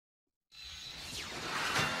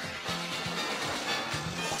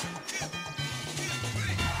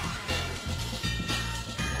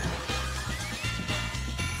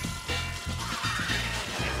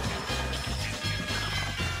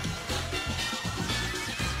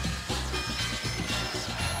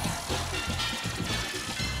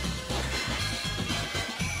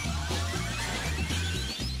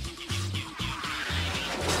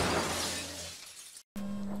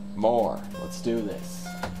More. Let's do this.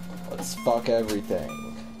 Let's fuck everything.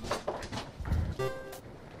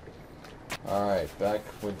 Alright, back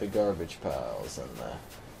with the garbage piles and the...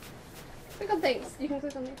 Click on things. You can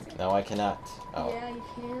click on things. No, I cannot. Oh. Yeah, you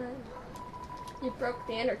can. You broke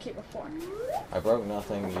the enter key before. I broke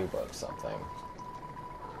nothing, you broke something.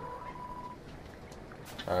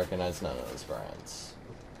 I recognize none of those brands.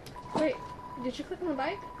 Wait, did you click on the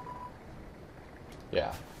bike?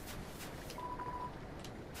 Yeah.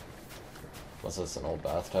 Was this an old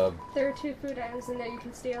bathtub? There are 2 food items in there you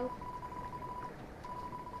can steal.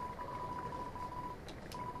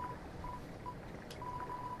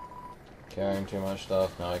 Carrying too much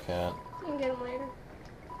stuff? No, I can't. You can get them later.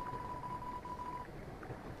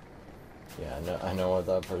 Yeah, I know what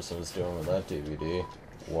that person was doing with that DVD.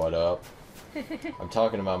 What up? I'm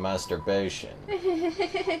talking about masturbation.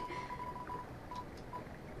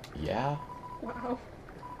 Yeah? Wow.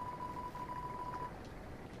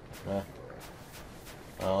 Eh.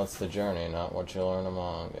 Well, it's the journey, not what you learn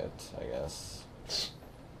among it, I guess.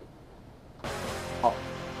 Oh,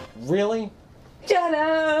 really?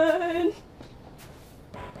 Ta-da!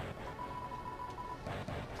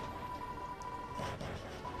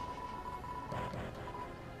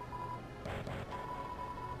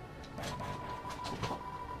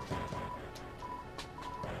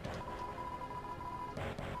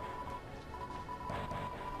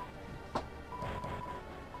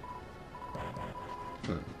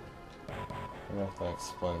 I wonder if that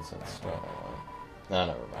explains that story. Nah,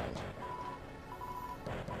 never mind.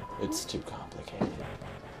 It's too complicated.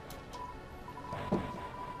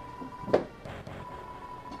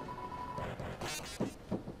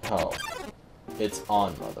 Oh. It's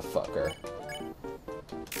on, motherfucker.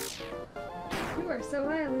 You are so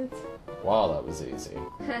violent. Wow, that was easy.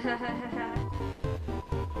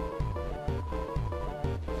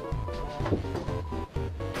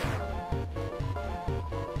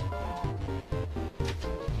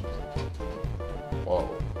 Whoa.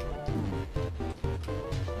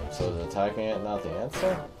 So is attacking it not the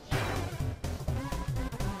answer?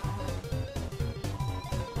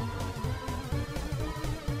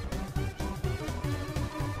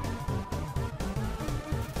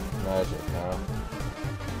 Magic, huh?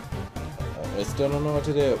 I still don't know what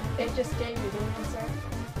to do. It just gave you the answer.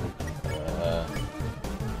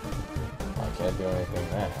 I can't do anything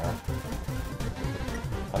there.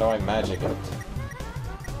 How do I magic it?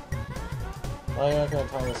 Oh, you're not gonna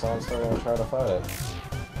tell me, so I'm still gonna try to fight it.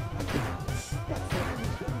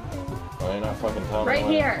 Well, you're not fucking telling me. Right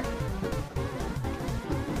here.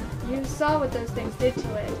 You saw what those things did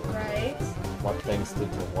to it, right? What things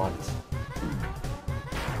did to what?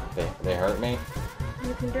 They hurt me?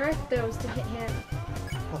 You can direct those to hit him.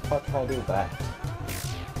 How the fuck can I do that?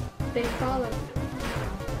 They follow you.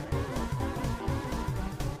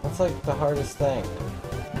 That's like the hardest thing.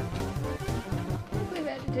 I believe I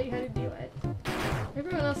had to tell you how to do it.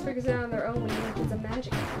 Everyone else figures it out on their own when you think it's a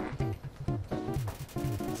magic attack.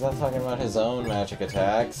 He's not talking about his own magic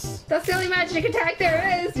attacks. That's the only magic attack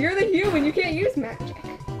there is! You're the human, you can't use magic.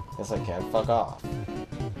 Yes, I can. Fuck off.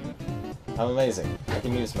 I'm amazing. I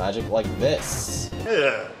can use magic like this.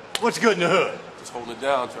 Yeah, what's good in the hood? Just holding it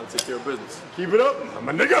down, trying to take care of business. Keep it up, I'm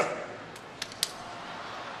a nigga.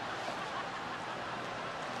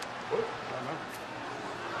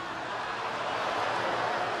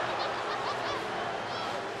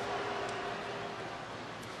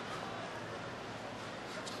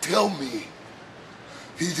 Tell me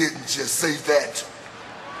he didn't just say that.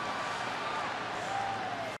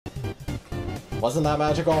 Wasn't that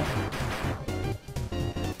magical?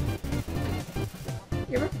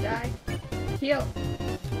 You're about to die. Heal.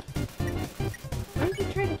 Why don't you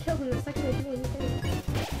try to kill him the second I do anything?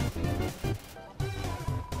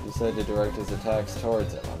 You said to direct his attacks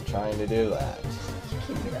towards him. I'm trying to do that. You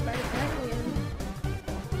can't do that by attacking him.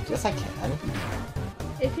 Yes, I can.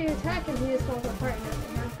 If you attack him, he just falls apart and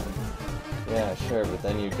nothing happens. Yeah, sure, but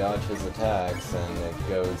then you dodge his attacks and it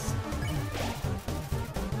goes...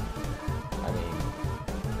 I mean,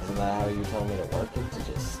 isn't that how you told me to work it?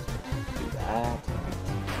 To just do that?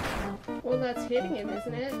 Well, that's hitting him,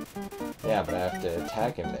 isn't it? Yeah, but I have to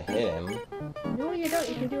attack him to hit him. No, you don't.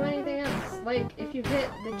 You can do anything else. Like, if you hit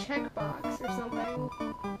the checkbox or something,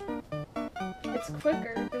 it's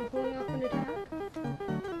quicker than pulling off an attack.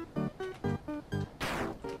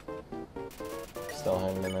 Still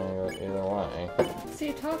hitting him either way.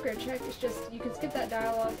 See, talk or check is just, you can skip that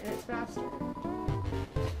dialogue and it's faster.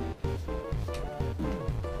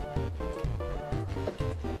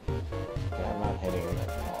 Okay, I'm not hitting him at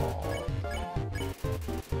all.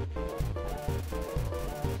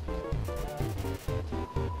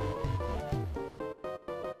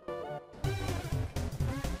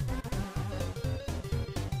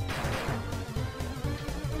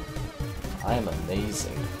 I am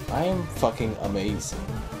amazing. I am fucking amazing.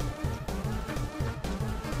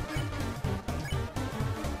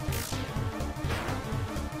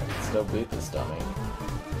 I can still beat this dummy.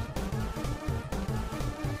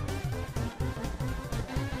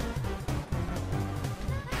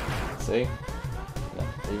 See? No,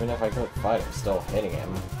 even if I could fight, I'm still hitting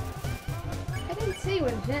him. I didn't say you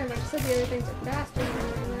with him, I just said the other things are faster than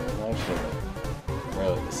you. Actually,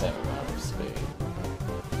 really the same amount of speed.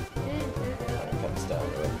 When it comes down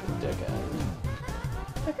to it, the dick end.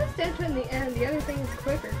 If it comes down to it in the end, the other thing is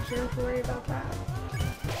quicker, because you don't have to worry about that.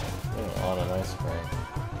 On an ice cream.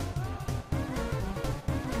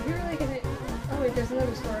 If you're really gonna... Oh wait, there's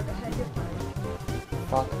another store up ahead, you're fine.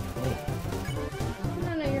 Fuck me.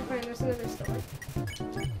 No, you're fine, there's another store.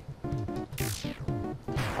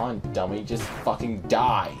 Come on, dummy, just fucking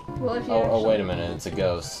die! Well, if you Oh, wait a minute, it's a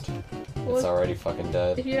ghost. Well, It's already fucking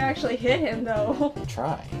dead. If you'd actually hit him, though. I'm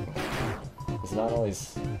trying. He's not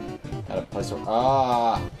always at a place where...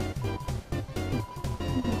 Ah!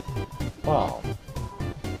 Wow.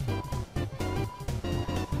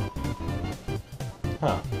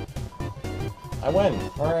 Huh. I win!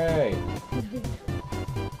 Hooray!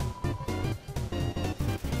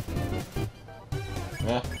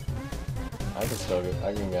 Yeah. I can still get...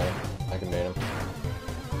 I can get him. I can beat him.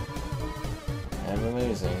 I'm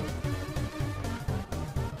amazing.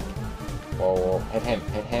 Whoa, whoa. Hit him!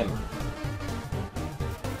 Hit him!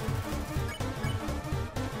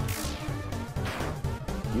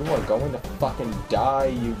 You are going to fucking die,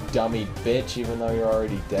 you dummy bitch, even though you're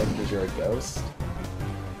already dead because you're a ghost?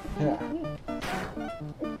 Yeah.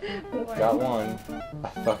 Got one. I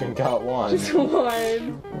fucking got one. Just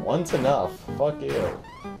one. One's enough. Fuck you.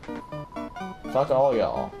 Fuck all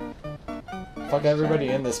y'all. Fuck everybody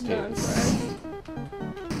in this piece.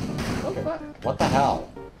 Oh, fuck. What the hell?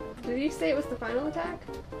 Did he say it was the final attack?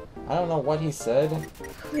 I don't know what he said.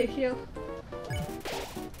 Wait, heal.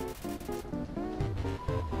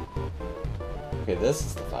 Okay, this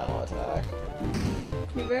is the final attack.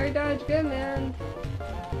 You better dodge good, man.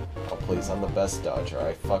 Oh please, I'm the best dodger.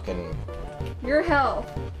 I fucking... Your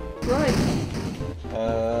health. Run.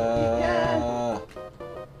 Yeah.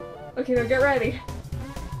 Okay, now get ready.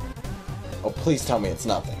 Oh, please tell me it's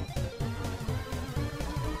nothing.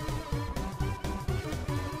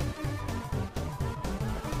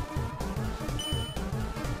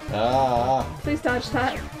 Ah! Please dodge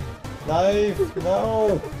that. Knife!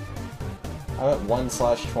 No! I'm at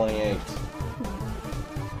 1/28.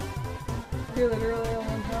 You're literally on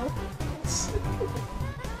one health.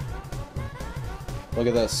 Look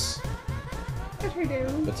at this. What you do?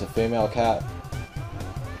 It's a female cat.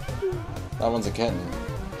 That one's a kitten.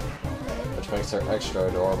 Which makes her extra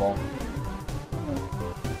adorable.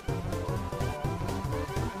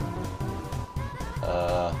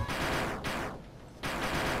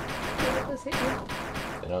 Let's hit you.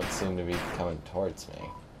 They don't seem to be coming towards me.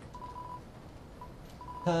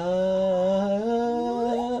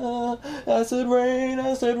 Acid rain,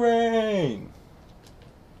 acid rain!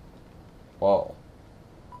 Whoa.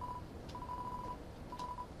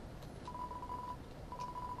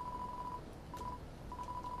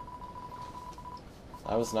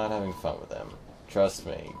 I was not having fun with him. Trust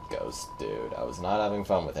me, ghost dude. I was not having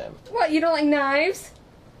fun with him. What, you don't like knives?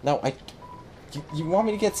 No, You want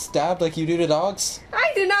me to get stabbed like you do to dogs?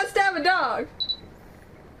 I did not stab a dog!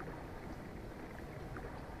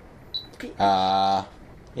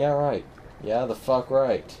 Yeah, right. Yeah, the fuck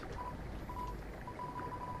right.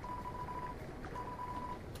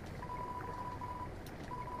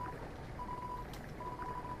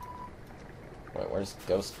 Wait, where's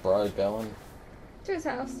Ghost Bride going? To his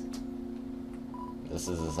house. This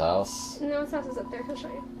is his house? No, his house is up there. He'll show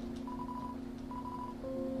you.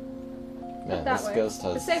 Man, that this way. ghost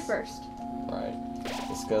has... Let's say first. Right.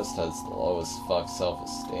 This ghost has the lowest fuck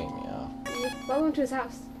self-esteem, yeah. Follow him to his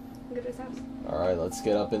house. Go to his house. Alright, let's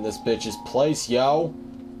get up in this bitch's place, yo!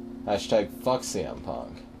 Hashtag fuck CM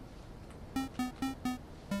Punk.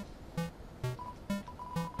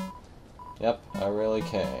 Yep, I really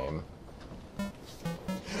came.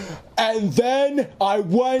 And then I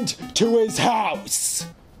went to his house!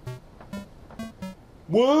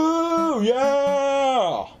 Woo!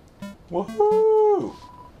 Yeah! Woohoo!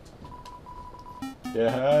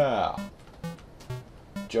 Yeah!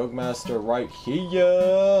 Joke master right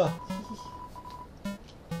here!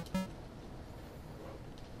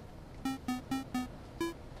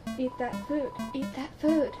 Eat that food. Eat that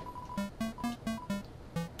food.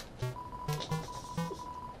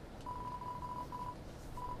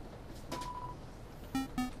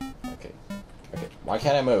 Okay. Okay. Why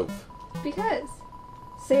can't I move? Because.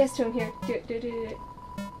 Say yes to him here. Do it, do it, do it, do it.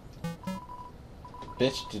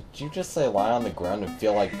 Bitch, did you just say lie on the ground and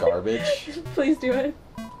feel like garbage? Please do it.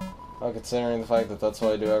 Well, considering the fact that that's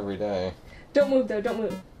what I do every day. Don't move though, don't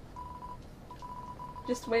move.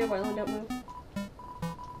 Just wait a while and don't move.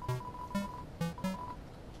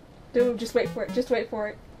 Don't move, just wait for it. Just wait for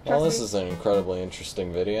it. Well, Trust this me. is an incredibly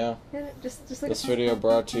interesting video. Yeah, just look This at video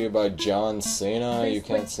brought to you by John Cena. Please, You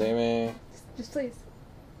can't wait. see me. Just please.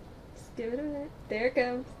 Just give it a minute. There it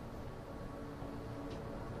goes.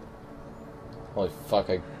 Holy fuck,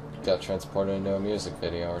 I got transported into a music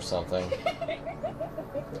video or something.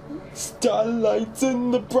 Starlights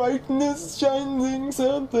in the brightness, shining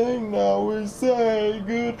something. Now we say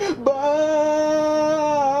goodbye.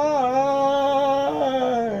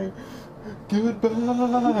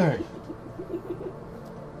 Goodbye.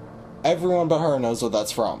 Everyone but her knows what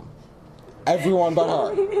that's from. Everyone but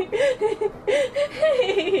her.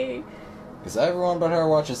 Hey! Because everyone but her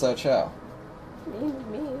watches that show. Me.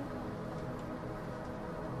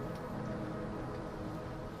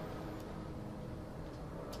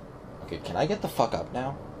 Okay, can I get the fuck up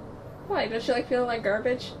now? Why? Don't you like feeling like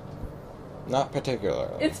garbage? Not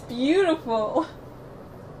particularly. It's beautiful!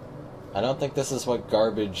 I don't think this is what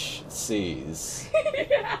garbage sees.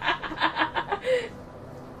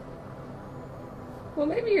 Well,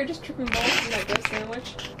 maybe you're just tripping balls from that ghost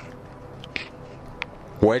sandwich.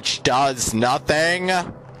 Which does nothing?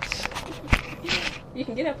 You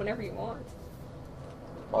can get up whenever you want.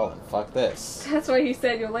 Well, then fuck this. That's why he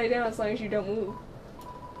said you'll lay down as long as you don't move.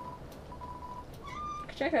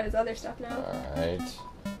 Check out his other stuff now. Alright.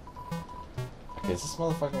 Okay, is this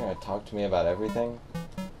motherfucker gonna talk to me about everything?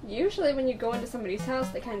 Usually when you go into somebody's house,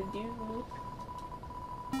 they kind of do.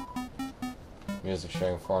 Music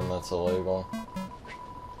sharing form that's illegal.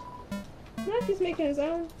 What if he's making his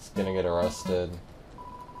own? He's gonna get arrested.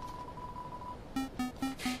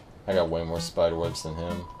 I got way more spiderwebs than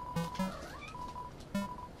him.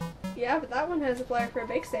 Yeah, but that one has a flyer for a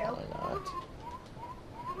bake sale. Why not?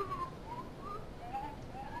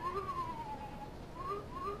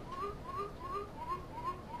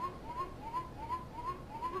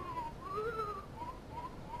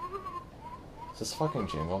 Is this fucking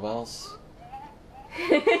Jingle Bells?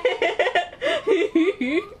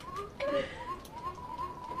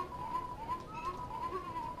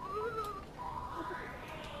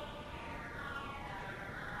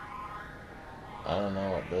 I don't know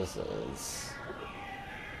what this is.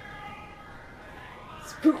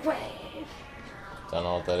 Spook wave. Don't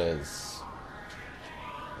know what that is.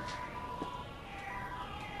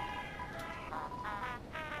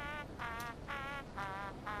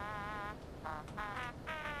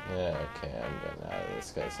 Yeah, okay, I'm getting out of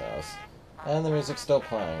this guy's house. And the music's still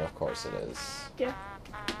playing, of course it is. Yeah.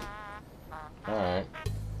 Alright.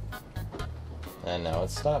 And now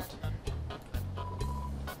it's stopped.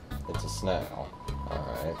 It's a snail.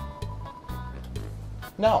 Alright.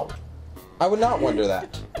 No! I would not wonder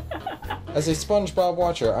that. As a SpongeBob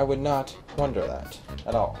watcher, I would not wonder that.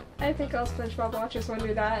 At all. I think all SpongeBob watchers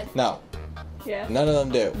wonder that. No. Yeah. None of them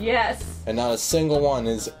do. Yes. And not a single one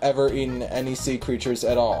has ever eaten any sea creatures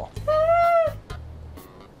at all.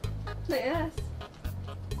 My ass.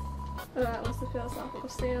 Oh, that was the philosophical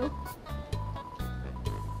snail.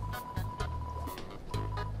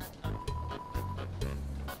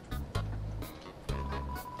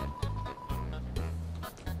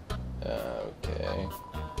 Okay.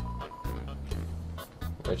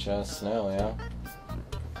 Rich ass snail, yeah.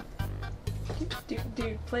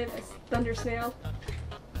 Dude, play this. Thunder snail.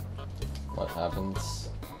 What happens?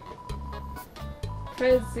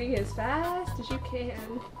 Try to zig as fast as you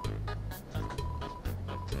can.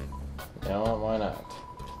 You know what, why not?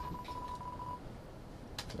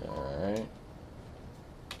 Alright.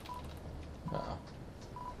 Oh.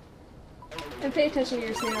 And pay attention to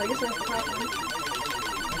your snail. I guess that's the problem.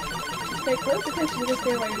 Pay close attention to the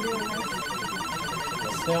snail while you're doing this.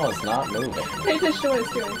 The snail is not moving. Pay attention to what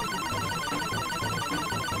it's doing.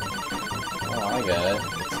 Oh, I get it.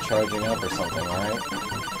 It's charging up or something, right?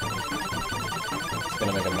 It's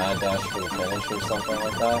gonna make a mad dash for the finish or something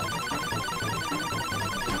like that.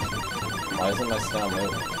 Why isn't my snail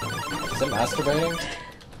moving? Is it masturbating?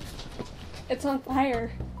 It's on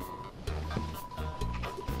fire.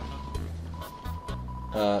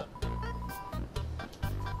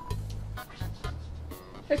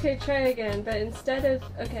 Okay, try again, but instead of...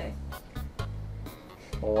 Okay.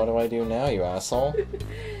 Well, what do I do now, you asshole?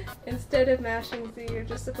 Instead of mashing Z, you're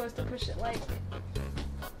just supposed to push it like...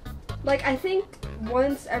 Like, I think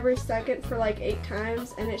once every second for like 8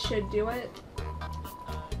 times, and it should do it.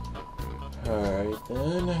 Alright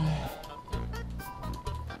then.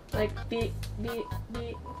 Like, beat, beat,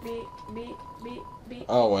 beat, beat, beat, beat, beat.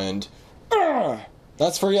 Oh, and...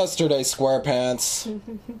 That's for yesterday, SquarePants.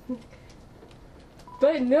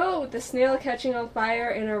 But no, the snail catching on fire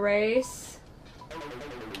in a race.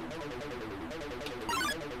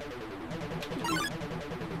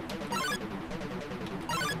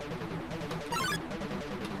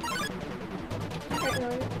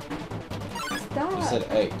 Stop. You said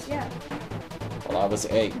 8. Yeah. Well, that was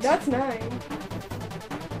 8. That's 9.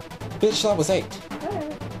 Bitch, that was 8.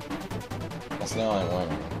 Whatever. That's now I'm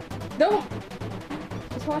winning. Don't!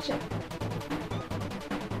 Just watch it.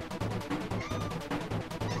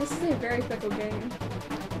 This is a very fickle game.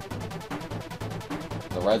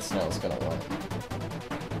 The red snail's gonna win.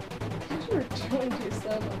 You were doing too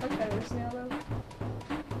slow, but fuck that other snail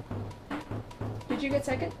though. Did you get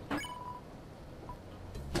second?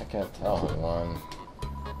 I can't tell who won.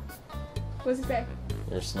 What does it say?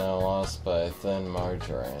 Your snail lost by a thin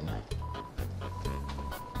margarine.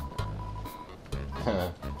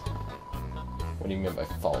 What do you mean by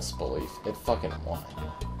false belief? It fucking won.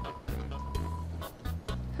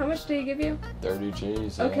 How much did he give you? 30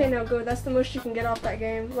 G's. Okay, now go. That's the most you can get off that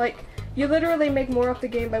game. Like, you literally make more off the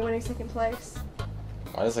game by winning second place.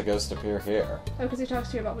 Why does a ghost appear here? Oh, because he talks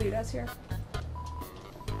to you about what he does here.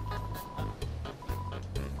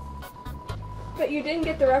 But you didn't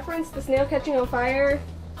get the reference? The snail catching on fire?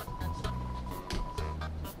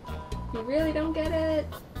 You really don't get it?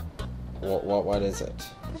 What is it?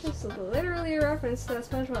 It's just literally a reference to that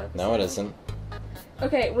SpongeBob episode. No, it isn't.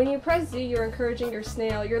 Okay, when you press Z, you're encouraging your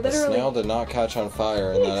snail. You're The literally... snail did not catch on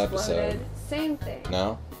fire in that exploded. episode. Same thing.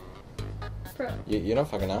 No? Bro. You don't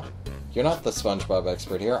fucking know. You're not the SpongeBob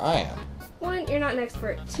expert here. I am. 1, you're not an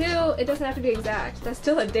expert. 2, it doesn't have to be exact. That's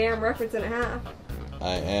still a damn reference and a half.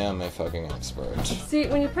 I am a fucking expert. See,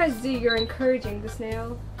 when you press Z, you're encouraging the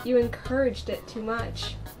snail. You encouraged it too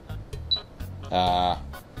much.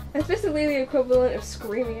 That's basically the equivalent of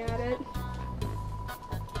screaming at it.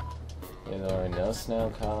 There ain't no snail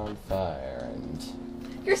caught on fire, and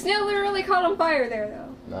Your snail literally caught on fire there,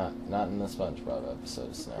 though. not in the SpongeBob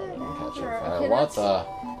episode. Snail didn't catch on Sure, fire. okay, What that's-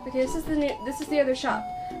 the? Okay, this is the other shop.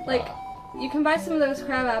 Like, you can buy some of those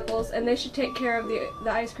crab apples, and they should take care of the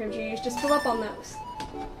ice creams you use. Just fill up on those.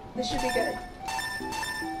 This should be good.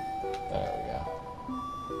 There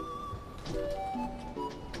we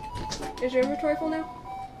go. Is your inventory full now?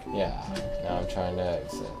 Yeah. Now I'm trying to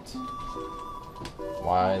exit.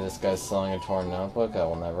 Why this guy's selling a torn notebook, I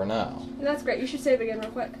will never know. And that's great. You should save again real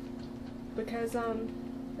quick. Because, for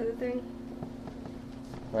the thing.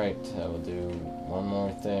 Right, I will do one more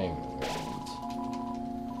thing.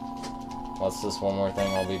 What's this one more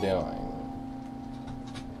thing I'll be doing?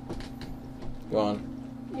 Go on.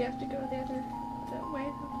 You have to go that way.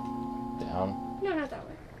 Down. No, not that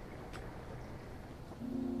way.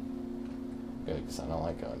 Good, because I don't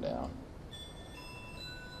like going down.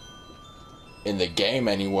 In the game,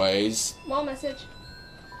 anyways. Wall message.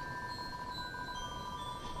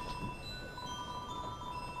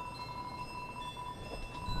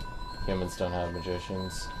 Humans don't have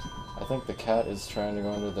magicians. I think the cat is trying to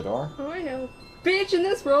go under the door. Oh, I know. Bitch, in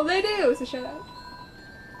this world they do, so shut up.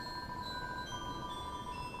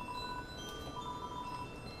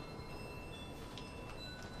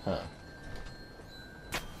 Huh.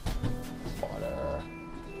 Water.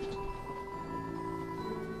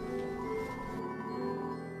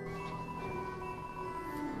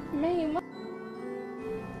 Man,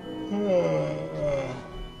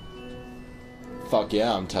 Fuck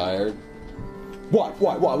yeah, I'm tired. What?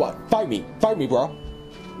 Fight me, bro.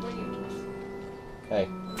 what are you? Hey.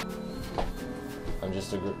 I'm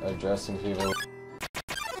just addressing people.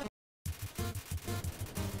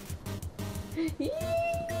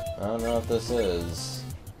 I don't know what this is.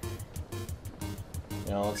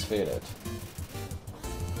 You know, let's feed it.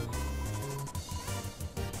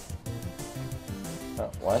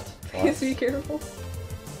 Oh, what? Please be careful.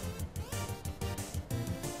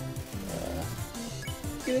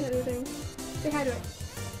 Do another thing. Say hi to it.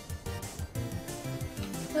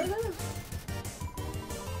 Hello.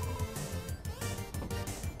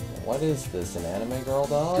 What is this, an anime girl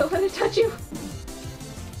doll? Don't let it touch you.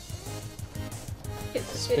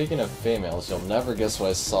 Speaking of females, you'll never guess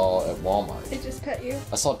what I saw at Walmart. It just pet you.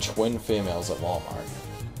 I saw twin females at Walmart.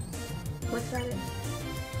 Flex at it.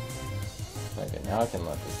 Okay, now I can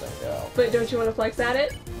let this thing go. But don't you want to flex at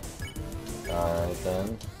it? Alright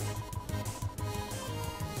then.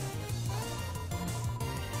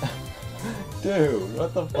 Dude,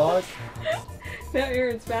 what the fuck? Now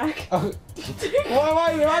Aaron's back. Oh,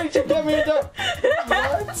 why did you get me into...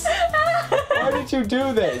 What? Why did you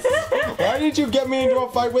do this? Why did you get me into a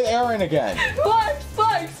fight with Aaron again? Flex!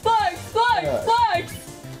 Yeah.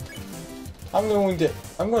 I'm going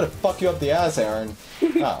to fuck you up the ass, Aaron.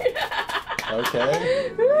 Oh.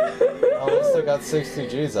 Okay. Well, at least I got 60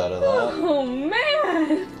 G's out of that. Oh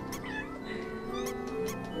man!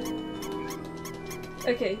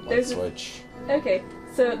 Okay, Let's switch. Okay,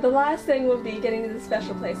 so the last thing will be getting to the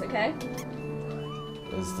special place, okay?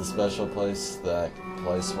 Is the special place that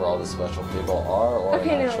place where all the special people are, or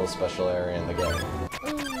Okay, an no. actual special area in the game?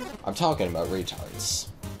 I'm talking about retards.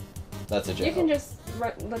 That's a joke. You can just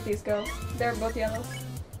let these go. They're both yellow.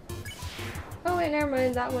 Oh wait, never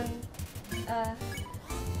mind. That one.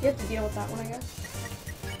 You have to deal with that one, I guess.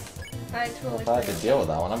 I totally. If I have to deal with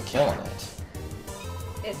that one, I'm killing it.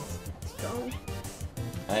 It's strong.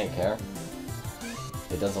 I ain't care.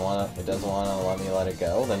 It doesn't wanna let me let it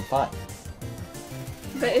go, then fine.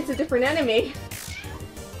 But it's a different enemy.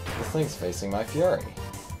 This thing's facing my fury.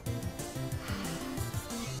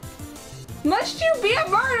 Must you be a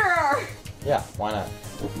murderer? Yeah, why not?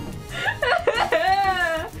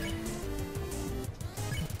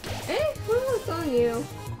 Hey, who's on you?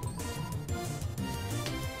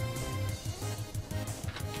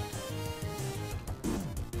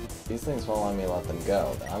 These things won't let me let them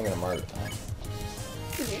go, then I'm gonna murder them.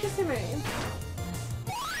 Did you just say my name?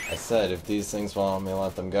 I said if these things won't let me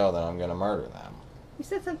let them go, then I'm gonna murder them. You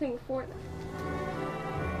said something before that.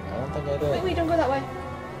 I don't think I did. Wait, don't go that way.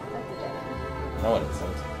 That's a dead end. No, it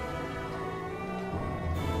isn't.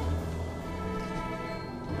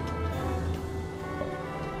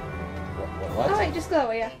 What? Oh wait, just go that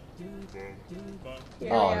way, yeah. Here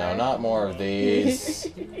Oh we no, are. not more of these.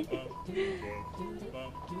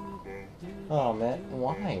 Oh man,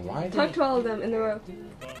 why? Why did Talk to all of them in the row.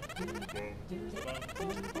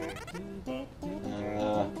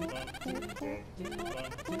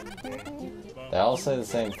 They all say the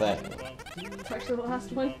same thing. Talk to the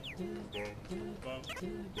last one.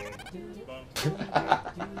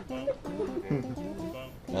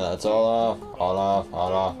 Yeah, that's all off, all off,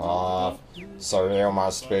 all off, all off. Sorry, you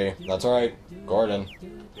must be. That's right, Gordon.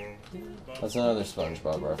 That's another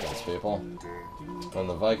SpongeBob reference, people. From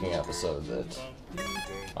the Viking episode that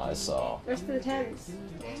I saw. Rest of the tens.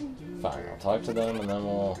 Fine, I'll talk to them and then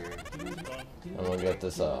we'll get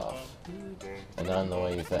this off. And done the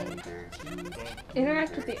way you think.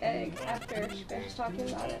 Interact with the egg after she finishes talking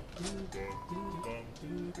about it.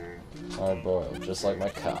 Hard boiled, just like my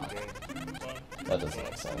cock. That doesn't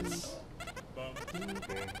make sense.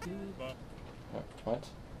 What?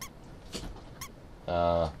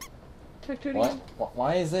 Talk to it What? again.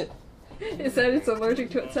 Why is it? It said it's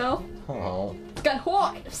allergic to itself. Oh. It's got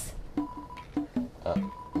hives!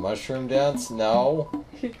 Mushroom dance? No.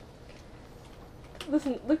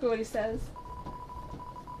 Listen, look at what he says.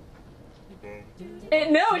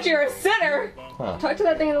 It knows you're a sinner! Huh. Talk to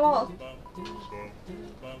that thing on the wall.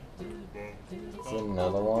 Is it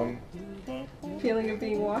another one? Feeling of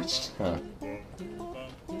being watched. Huh.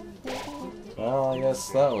 Well, I guess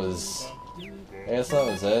that was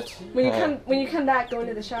it. When you come back, go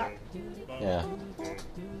into the shop. Yeah.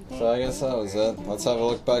 So I guess that was it. Let's have a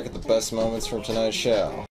look back at the best moments from tonight's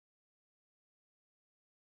show.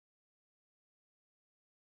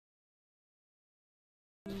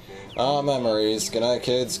 Memories. Good night,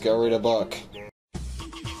 kids. Go read a book.